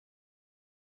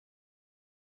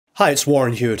Hi, it's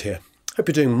Warren Huart here. Hope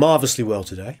you're doing marvellously well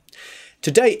today.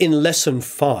 Today in lesson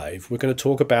 5, we're going to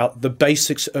talk about the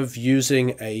basics of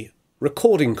using a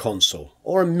recording console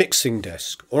or a mixing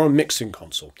desk or a mixing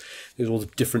console. These are all the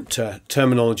different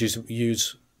terminologies that we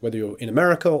use, whether you're in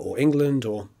America or England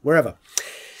or wherever.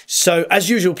 So as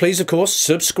usual, please, of course,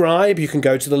 subscribe. You can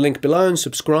go to the link below and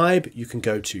subscribe. You can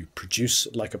go to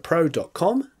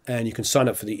producelikeapro.com and you can sign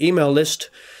up for the email list.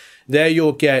 There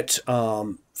you'll get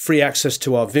free access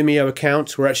to our Vimeo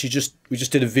account. We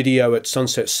just did a video at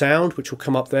Sunset Sound, which will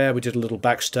come up there. We did a little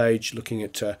backstage looking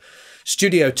at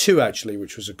Studio 2, actually,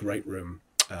 which was a great room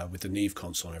with the Neve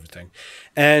console and everything.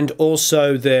 And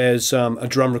also there's a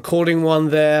drum recording one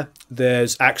there.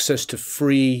 There's access to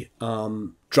free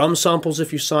drum samples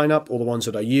if you sign up, all the ones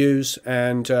that I use.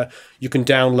 And you can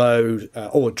download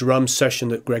a drum session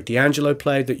that Greg D'Angelo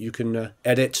played that you can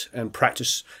edit and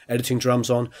practice editing drums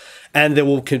on. And there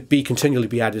will continually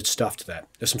be added stuff to that.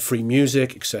 There's some free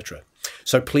music, etc.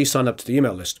 So please sign up to the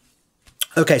email list.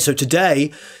 Okay, so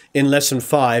today in lesson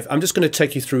 5, I'm just going to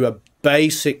take you through a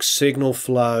basic signal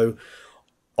flow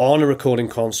on a recording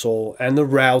console and the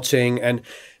routing. And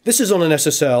this is on an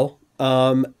SSL.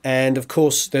 And of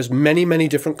course, there's many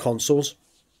different consoles.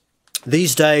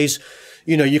 These days,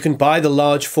 you know, you can buy the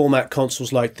large format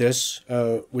consoles like this,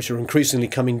 which are increasingly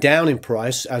coming down in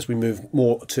price as we move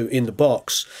more to in the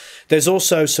box. There's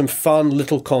also some fun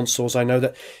little consoles. I know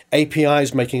that API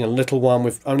is making a little one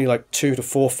with only like 2 to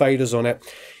 4 faders on it.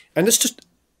 And it's just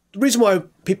the reason why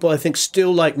people, I think,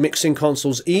 still like mixing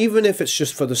consoles, even if it's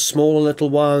just for the smaller little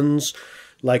ones,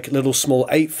 like little small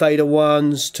 8-fader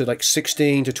ones to like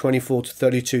 16 to 24 to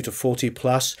 32 to 40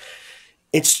 plus.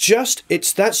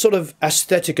 It's that sort of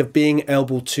aesthetic of being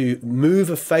able to move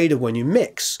a fader when you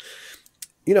mix.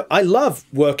 You know, I love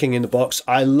working in the box.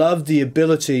 I love the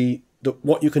ability that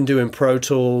what you can do in Pro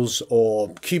Tools or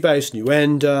Cubase,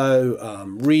 Nuendo,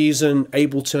 Reason,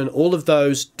 Ableton, all of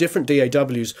those different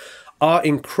DAWs are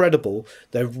incredible.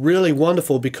 They're really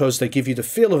wonderful because they give you the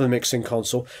feel of a mixing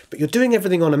console, but you're doing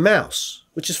everything on a mouse,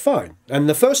 which is fine. And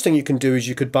the first thing you can do is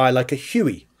you could buy like a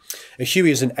Huey. A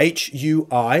Huey is an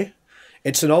HUI.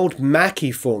 It's an old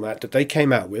Mackie format that they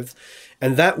came out with,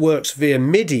 and that works via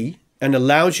MIDI and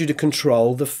allows you to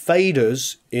control the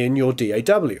faders in your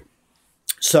DAW.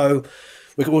 So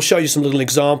we'll show you some little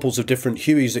examples of different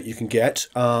Hueys that you can get.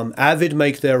 Avid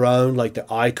make their own, like the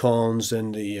icons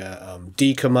and the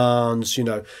D commands, you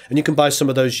know, and you can buy some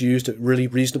of those used at really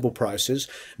reasonable prices.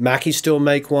 Mackie still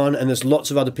make one, and there's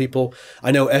lots of other people. I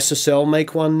know SSL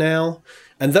make one now,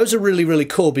 and those are really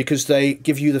cool because they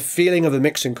give you the feeling of a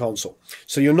mixing console.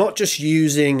 So you're not just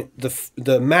using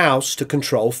the mouse to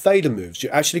control fader moves. You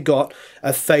actually got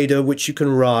a fader which you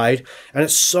can ride, and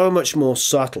it's so much more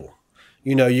subtle.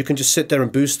 You know, you can just sit there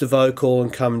and boost the vocal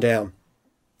and come down.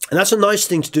 And that's a nice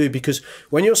thing to do because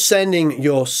when you're sending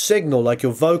your signal, like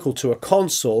your vocal, to a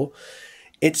console,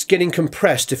 it's getting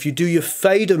compressed. If you do your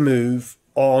fader move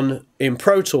in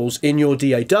Pro Tools in your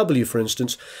DAW, for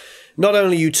instance, not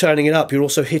only are you turning it up, you're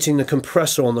also hitting the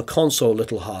compressor on the console a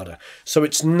little harder. So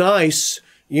it's nice,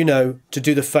 you know, to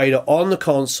do the fader on the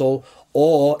console,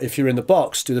 or if you're in the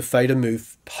box, do the fader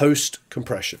move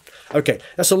post-compression. Okay,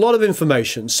 that's a lot of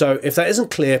information. So if that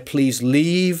isn't clear, please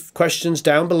leave questions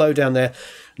down below down there.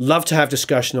 Love to have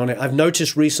discussion on it. I've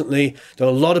noticed recently that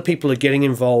a lot of people are getting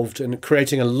involved and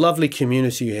creating a lovely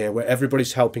community here where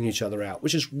everybody's helping each other out,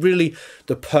 which is really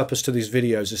the purpose to these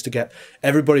videos, is to get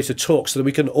everybody to talk so that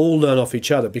we can all learn off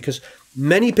each other, because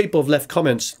many people have left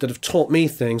comments that have taught me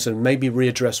things and made me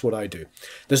readdress what I do.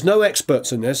 There's no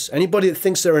experts in this. Anybody that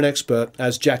thinks they're an expert,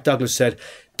 as Jack Douglas said,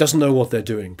 doesn't know what they're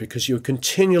doing, because you're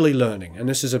continually learning. And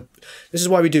this is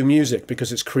why we do music,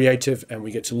 because it's creative and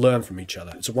we get to learn from each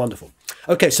other. It's wonderful.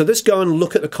 Okay, so let's go and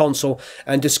look at the console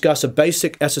and discuss a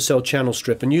basic SSL channel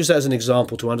strip and use that as an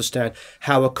example to understand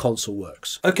how a console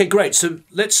works. Okay, great. So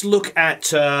let's look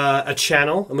at a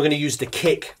channel, and we're going to use the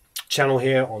kick channel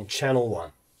here on channel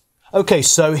 1. Okay,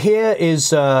 so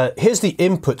here's the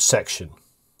input section.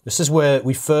 This is where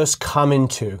we first come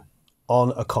into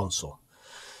on a console.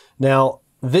 Now,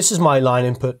 this is my line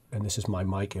input and this is my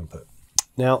mic input.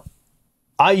 Now,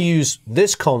 I use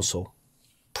this console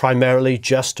primarily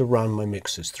just to run my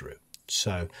mixes through.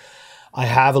 So I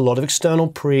have a lot of external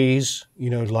pre's,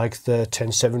 you know, like the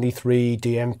 1073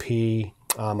 DMP.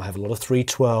 I have a lot of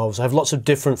 312s. I have lots of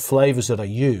different flavors that I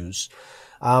use.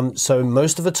 So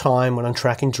most of the time when I'm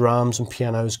tracking drums and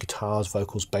pianos, guitars,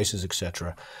 vocals, basses,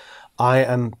 etc., I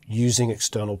am using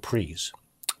external pre's.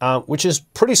 Which is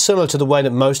pretty similar to the way that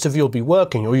most of you will be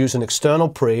working. You'll use an external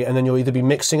pre, and then you'll either be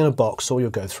mixing in a box or you'll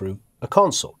go through a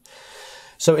console.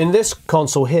 So in this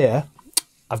console here,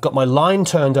 I've got my line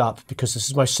turned up because this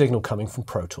is my signal coming from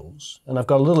Pro Tools. And I've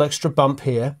got a little extra bump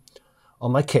here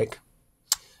on my kick.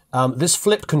 This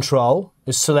flip control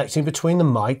is selecting between the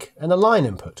mic and the line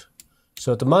input.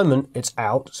 So at the moment it's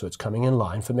out, so it's coming in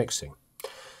line for mixing.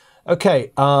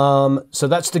 Okay, so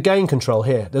that's the gain control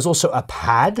here. There's also a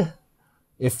pad.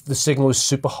 If the signal is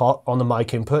super hot on the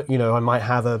mic input, you know, I might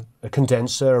have a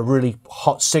condenser, a really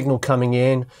hot signal coming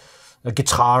in, a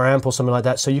guitar amp or something like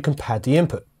that, so you can pad the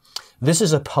input. This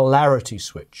is a polarity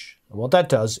switch, and what that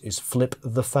does is flip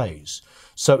the phase.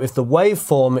 So if the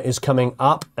waveform is coming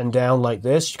up and down like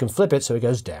this, you can flip it so it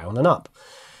goes down and up.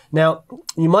 Now,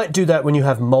 you might do that when you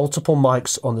have multiple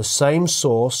mics on the same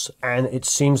source, and it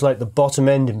seems like the bottom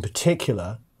end in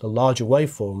particular, the larger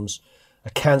waveforms,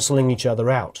 are cancelling each other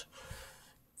out.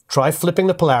 Try flipping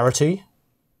the polarity,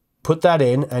 put that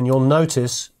in, and you'll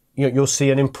notice, you'll see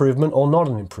an improvement or not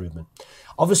an improvement.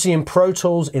 Obviously in Pro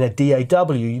Tools, in a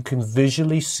DAW, you can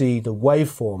visually see the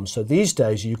waveform. So these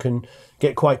days you can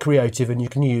get quite creative and you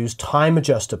can use time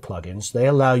adjuster plugins. They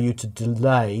allow you to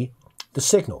delay the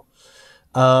signal.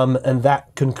 And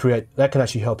that can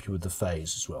actually help you with the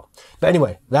phase as well. But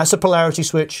anyway, that's a polarity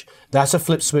switch. That's a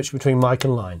flip switch between mic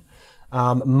and line.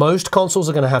 Most consoles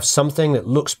are going to have something that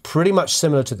looks pretty much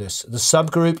similar to this. The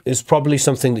subgroup is probably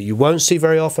something that you won't see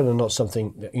very often and not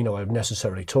something that, I would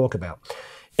necessarily talk about.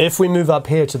 If we move up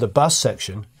here to the bus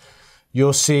section,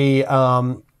 you'll see,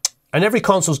 and every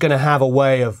console is going to have a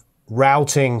way of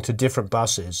routing to different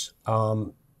buses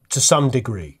to some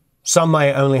degree. Some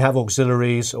may only have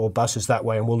auxiliaries or buses that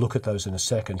way, and we'll look at those in a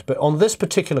second. But on this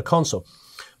particular console,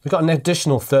 we've got an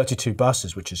additional 32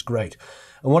 buses, which is great.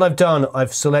 And what I've done,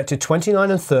 I've selected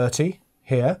 29 and 30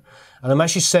 here, and I'm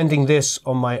actually sending this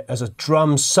on as a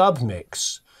drum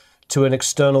submix to an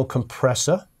external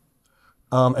compressor,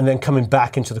 and then coming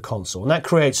back into the console. And that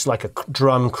creates like a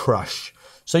drum crush.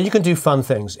 So you can do fun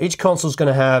things. Each console is going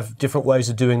to have different ways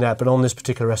of doing that, but on this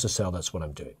particular SSL, that's what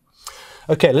I'm doing.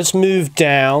 Okay, let's move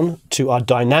down to our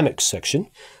dynamics section.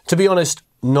 To be honest,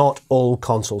 not all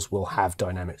consoles will have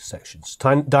dynamics sections.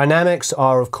 Dynamics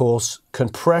are, of course,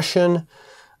 compression,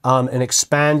 an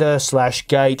expander /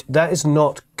 gate. That is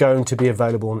not going to be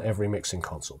available on every mixing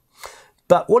console.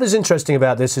 But what is interesting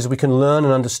about this is we can learn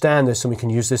and understand this, and we can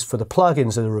use this for the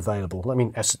plugins that are available. I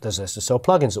mean, there's SSL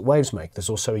plugins that Waves make. There's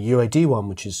also a UAD one,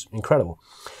 which is incredible.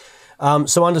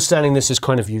 So understanding this is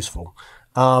kind of useful.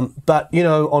 But,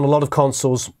 on a lot of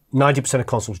consoles, 90% of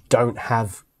consoles don't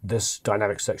have this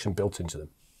dynamic section built into them.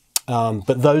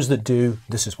 But those that do,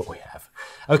 this is what we have.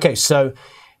 Okay, so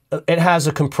it has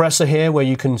a compressor here where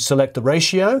you can select the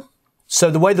ratio.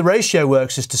 So the way the ratio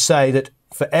works is to say that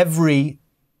for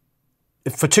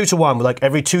 2 to 1, like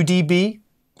every 2 dB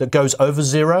that goes over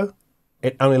 0,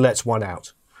 it only lets 1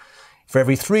 out. For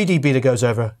every 3 dB that goes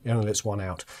over, it only lets 1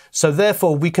 out. So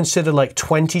therefore, we consider like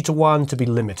 20 to 1 to be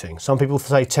limiting. Some people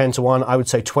say 10 to 1. I would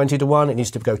say 20 to 1. It needs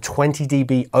to go 20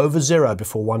 dB over 0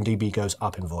 before 1 dB goes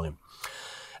up in volume.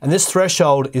 And this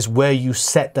threshold is where you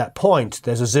set that point.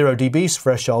 There's a 0 dB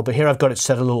threshold, but here I've got it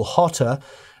set a little hotter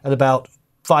at about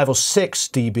 5 or 6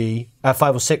 dB,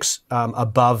 5 or 6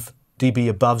 dB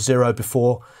above 0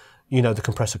 before, the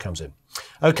compressor comes in.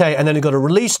 Okay, and then you've got a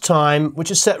release time, which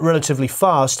is set relatively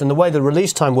fast, and the way the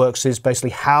release time works is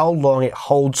basically how long it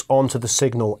holds onto the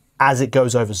signal as it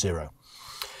goes over 0.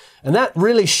 And that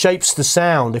really shapes the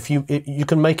sound. If you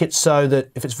can make it so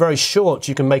that if it's very short,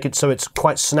 you can make it so it's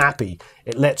quite snappy.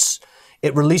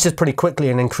 It releases pretty quickly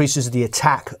and increases the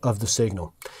attack of the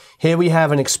signal. Here we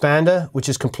have an expander, which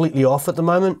is completely off at the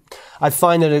moment. I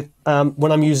find that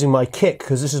when I'm using my kick,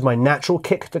 because this is my natural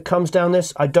kick that comes down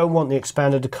this, I don't want the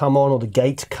expander to come on or the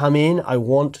gate to come in. I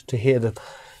want to hear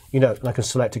I can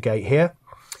select a gate here.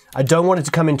 I don't want it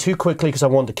to come in too quickly because I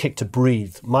want the kick to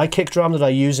breathe. My kick drum that I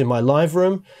use in my live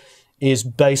room is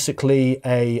basically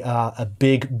a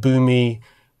big boomy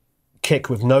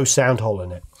kick with no sound hole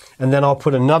in it. And then I'll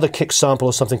put another kick sample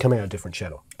or something coming out of a different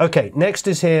channel. Okay, next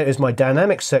is my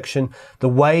dynamics section, the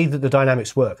way that the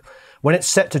dynamics work. When it's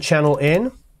set to channel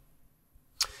in,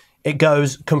 it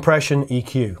goes compression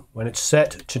EQ. When it's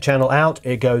set to channel out,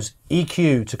 it goes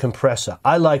EQ to compressor.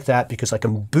 I like that because I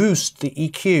can boost the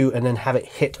EQ and then have it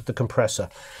hit the compressor.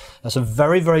 That's a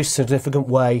very, very significant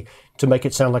way to make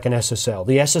it sound like an SSL.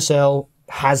 The SSL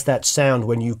has that sound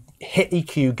when you hit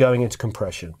EQ going into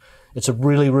compression. It's a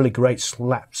really, really great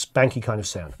spanky kind of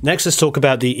sound. Next, let's talk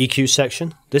about the EQ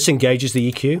section. This engages the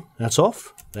EQ. That's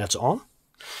off. That's on.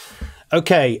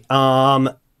 Okay,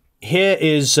 here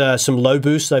is some low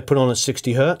boost that I put on at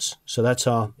 60 Hertz. So that's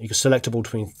you can selectable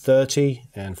between 30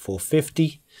 and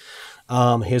 450.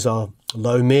 Here's our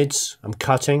low mids I'm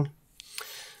cutting.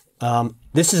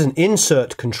 This is an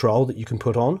insert control that you can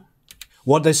put on.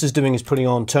 What this is doing is turning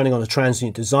on a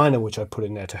transient designer, which I put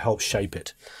in there to help shape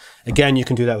it. Again, you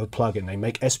can do that with a plugin. They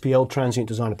make SPL transient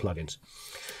designer plugins.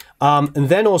 And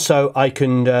then also I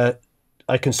can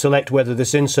select whether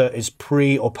this insert is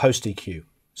pre or post EQ.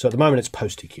 So at the moment it's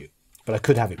post EQ, but I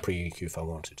could have it pre EQ if I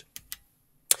wanted.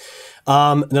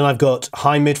 Then I've got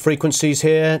high mid frequencies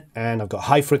here, and I've got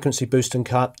high frequency boost and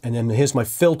cut, and then here's my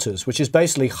filters, which is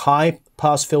basically high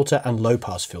pass filter and low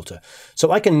pass filter. So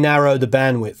I can narrow the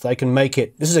bandwidth. I can make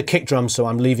it, this is a kick drum, so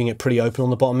I'm leaving it pretty open on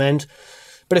the bottom end.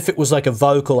 But if it was like a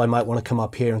vocal, I might want to come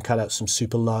up here and cut out some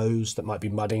super lows that might be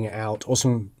mudding it out, or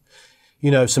some, you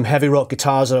know, some heavy rock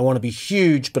guitars that I want to be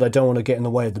huge, but I don't want to get in the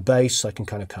way of the bass. I can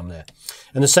kind of come there.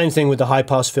 And the same thing with the high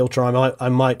pass filter.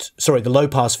 The low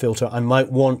pass filter, I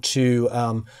might want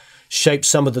to shape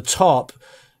some of the top,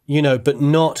 you know, but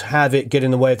not have it get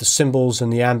in the way of the cymbals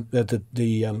and the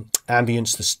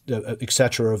ambience,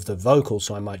 etc. of the vocal.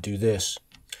 So I might do this.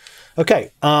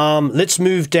 Okay, let's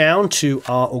move down to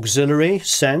our auxiliary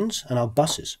sends and our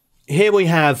buses. Here we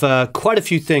have quite a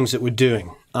few things that we're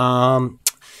doing.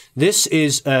 This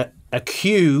is a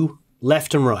cue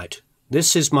left and right.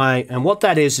 This is and what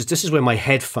that is this is where my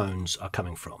headphones are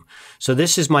coming from. So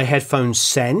this is my headphone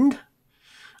send,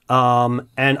 and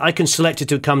I can select it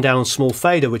to come down on small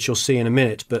fader, which you'll see in a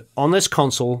minute. But on this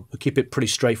console, we'll keep it pretty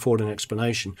straightforward in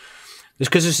explanation.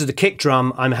 Because this is the kick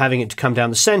drum, I'm having it to come down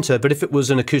the center. But if it was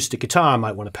an acoustic guitar, I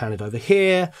might want to pan it over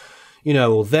here, you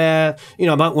know, or there. You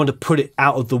know, I might want to put it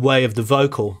out of the way of the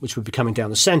vocal, which would be coming down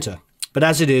the center. But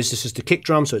as it is, this is the kick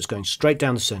drum, so it's going straight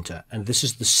down the center. And this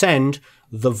is the send,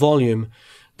 the volume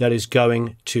that is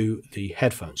going to the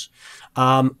headphones.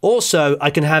 Also, I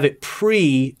can have it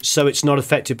pre, so it's not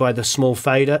affected by the small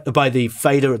fader, by the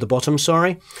fader at the bottom,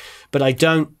 sorry. But I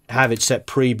don't have it set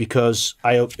pre because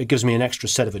it gives me an extra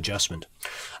set of adjustment.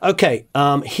 Okay,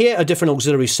 here are different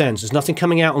auxiliary sends. There's nothing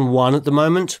coming out on 1 at the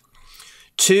moment.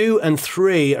 2 and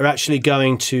 3 are actually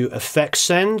going to effects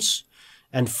sends.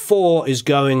 And 4 is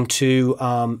going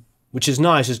to, which is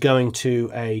nice, is going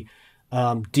to a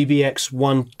DBX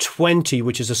 120,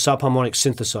 which is a subharmonic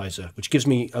synthesizer, which gives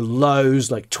me a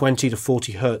lows like 20 to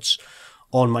 40 hertz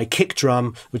on my kick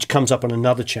drum, which comes up on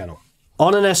another channel.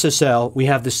 On an SSL, we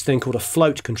have this thing called a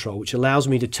float control, which allows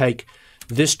me to take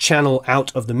this channel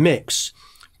out of the mix,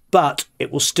 but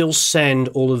it will still send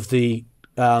all of the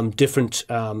different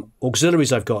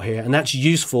auxiliaries I've got here. And that's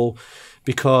useful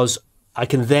because I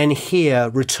can then hear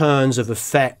returns of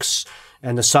effects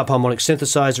and the subharmonic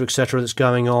synthesizer, etc., that's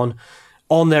going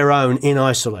on their own in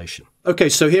isolation. Okay,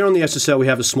 so here on the SSL we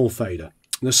have a small fader.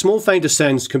 And the small fader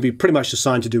sends can be pretty much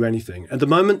assigned to do anything. At the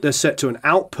moment they're set to an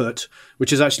output,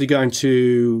 which is actually going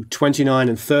to 29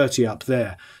 and 30 up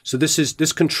there. So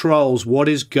this controls what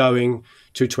is going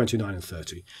to 29 and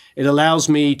 30. It allows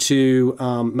me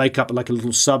to make up like a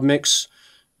little submix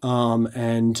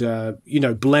and you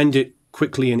know, blend it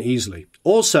quickly and easily.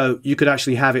 Also, you could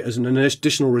actually have it as an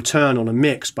additional return on a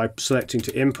mix by selecting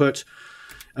to input,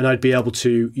 and I'd be able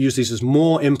to use these as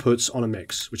more inputs on a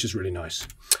mix, which is really nice.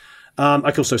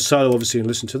 I can also solo, obviously, and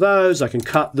listen to those. I can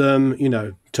cut them, you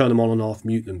know, turn them on and off,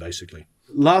 mute them, basically.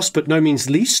 Last but no means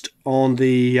least, on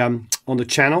the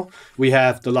channel, we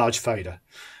have the large fader.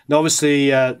 Now,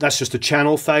 obviously, that's just a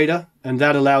channel fader, and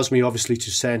that allows me, obviously,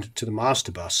 to send to the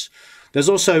master bus. There's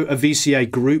also a VCA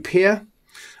group here,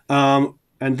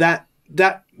 and that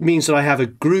means that I have a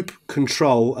group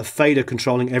control, a fader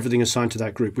controlling everything assigned to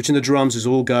that group, which in the drums is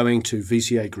all going to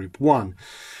VCA group 1.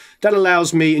 That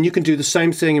allows me, and you can do the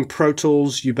same thing in Pro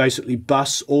Tools, you basically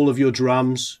bus all of your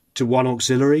drums to one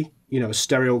auxiliary, you know, a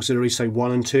stereo auxiliary, say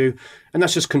 1 and 2, and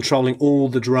that's just controlling all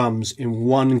the drums in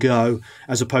one go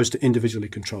as opposed to individually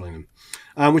controlling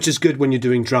them, which is good when you're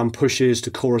doing drum pushes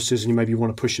to choruses and you maybe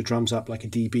want to push your drums up like a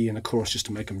dB in a chorus just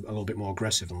to make them a little bit more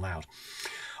aggressive and loud.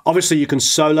 Obviously, you can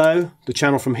solo the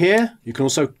channel from here. You can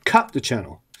also cut the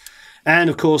channel. And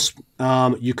of course,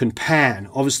 you can pan.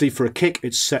 Obviously, for a kick,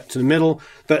 it's set to the middle.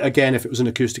 But again, if it was an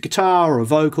acoustic guitar or a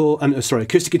vocal,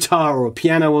 acoustic guitar or a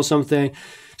piano or something,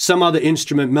 some other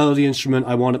instrument, melody instrument,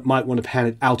 might want to pan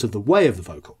it out of the way of the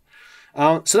vocal.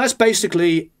 So that's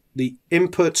basically the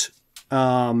input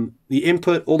all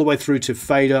the way through to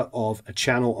fader of a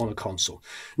channel on a console.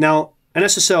 Now, an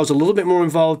SSL is a little bit more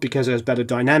involved because it has better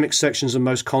dynamic sections than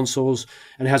most consoles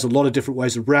and it has a lot of different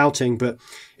ways of routing, but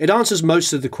it answers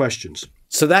most of the questions.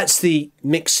 So that's the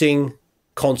mixing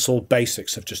console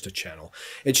basics of just a channel.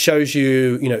 It shows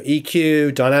you, you know,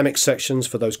 EQ, dynamic sections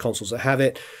for those consoles that have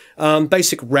it,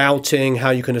 basic routing,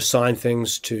 how you can assign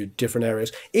things to different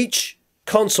areas. Each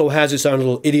console has its own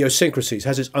little idiosyncrasies,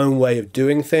 has its own way of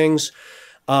doing things.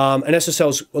 And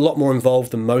SSL's a lot more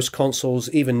involved than most consoles,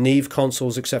 even Neve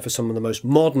consoles, except for some of the most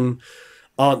modern,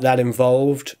 aren't that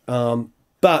involved.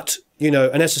 But, you know,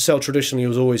 an SSL traditionally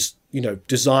was always, you know,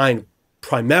 designed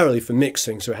primarily for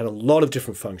mixing, so it had a lot of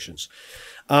different functions.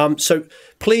 So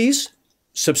please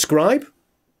subscribe,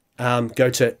 go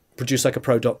to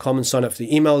producelikeapro.com and sign up for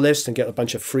the email list and get a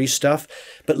bunch of free stuff.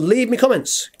 But leave me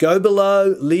comments. Go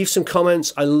below, leave some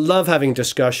comments. I love having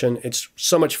discussion. It's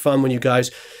so much fun when you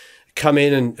guys come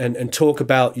in and talk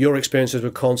about your experiences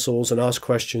with consoles and ask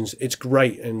questions. It's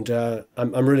great, and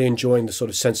I'm really enjoying the sort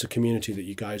of sense of community that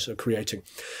you guys are creating.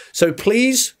 So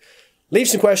please leave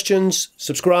some questions,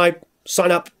 subscribe,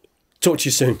 sign up. Talk to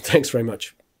you soon. Thanks very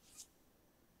much.